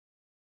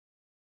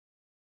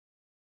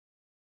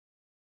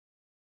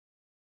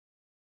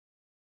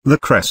The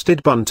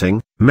crested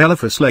bunting,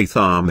 Melophus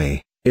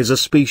lathami, is a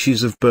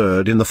species of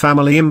bird in the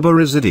family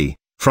Emberizidae,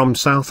 from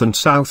South and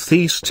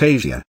Southeast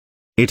Asia.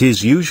 It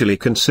is usually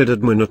considered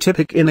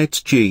monotypic in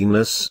its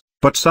genus,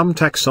 but some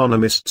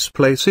taxonomists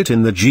place it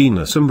in the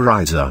genus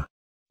Emberiza.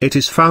 It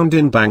is found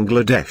in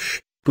Bangladesh,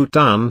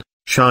 Bhutan,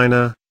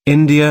 China,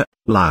 India,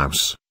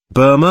 Laos,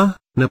 Burma,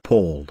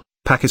 Nepal,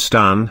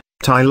 Pakistan,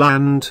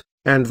 Thailand,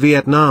 and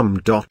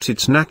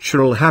Vietnam.Its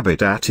natural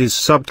habitat is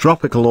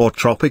subtropical or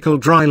tropical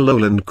dry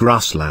lowland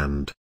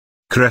grassland.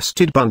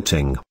 Crested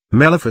bunting,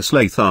 Melophus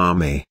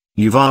lathami,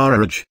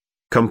 Yuvaraaj.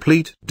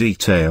 Complete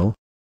detail.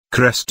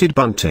 Crested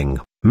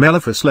bunting,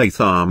 Melophus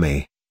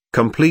lathami.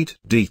 Complete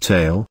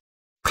detail.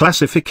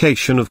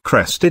 Classification of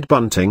crested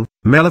bunting,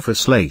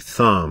 Melophus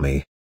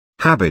lathami.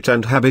 Habit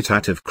and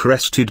habitat of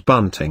crested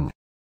bunting.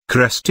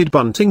 Crested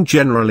bunting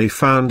generally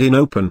found in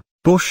open,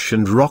 bush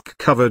and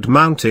rock-covered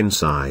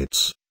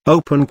mountainsides,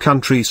 open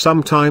country,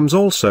 sometimes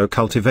also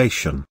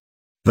cultivation.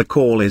 The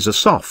call is a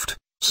soft,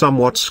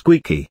 somewhat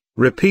squeaky,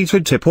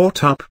 repeated tip or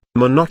tup,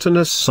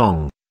 monotonous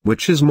song,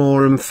 which is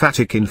more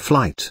emphatic in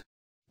flight.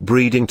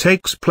 Breeding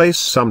takes place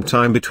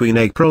sometime between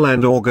April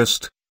and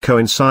August,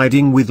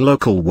 coinciding with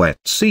local wet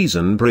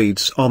season.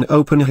 Breeds on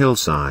open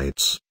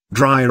hillsides,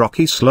 dry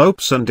rocky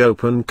slopes and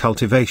open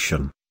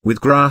cultivation,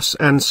 with grass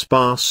and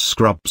sparse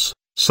scrubs,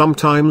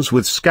 sometimes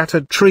with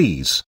scattered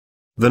trees.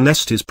 The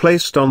nest is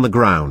placed on the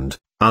ground,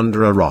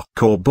 under a rock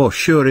or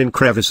bush, or in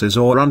crevices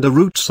or under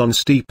roots on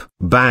steep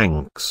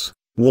banks,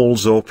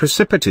 walls or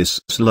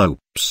precipitous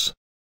slopes.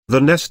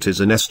 The nest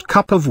is a nest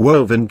cup of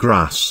woven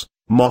grass,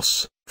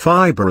 moss,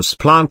 fibrous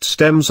plant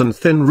stems and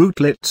thin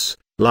rootlets,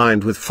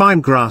 lined with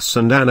fine grass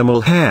and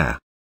animal hair.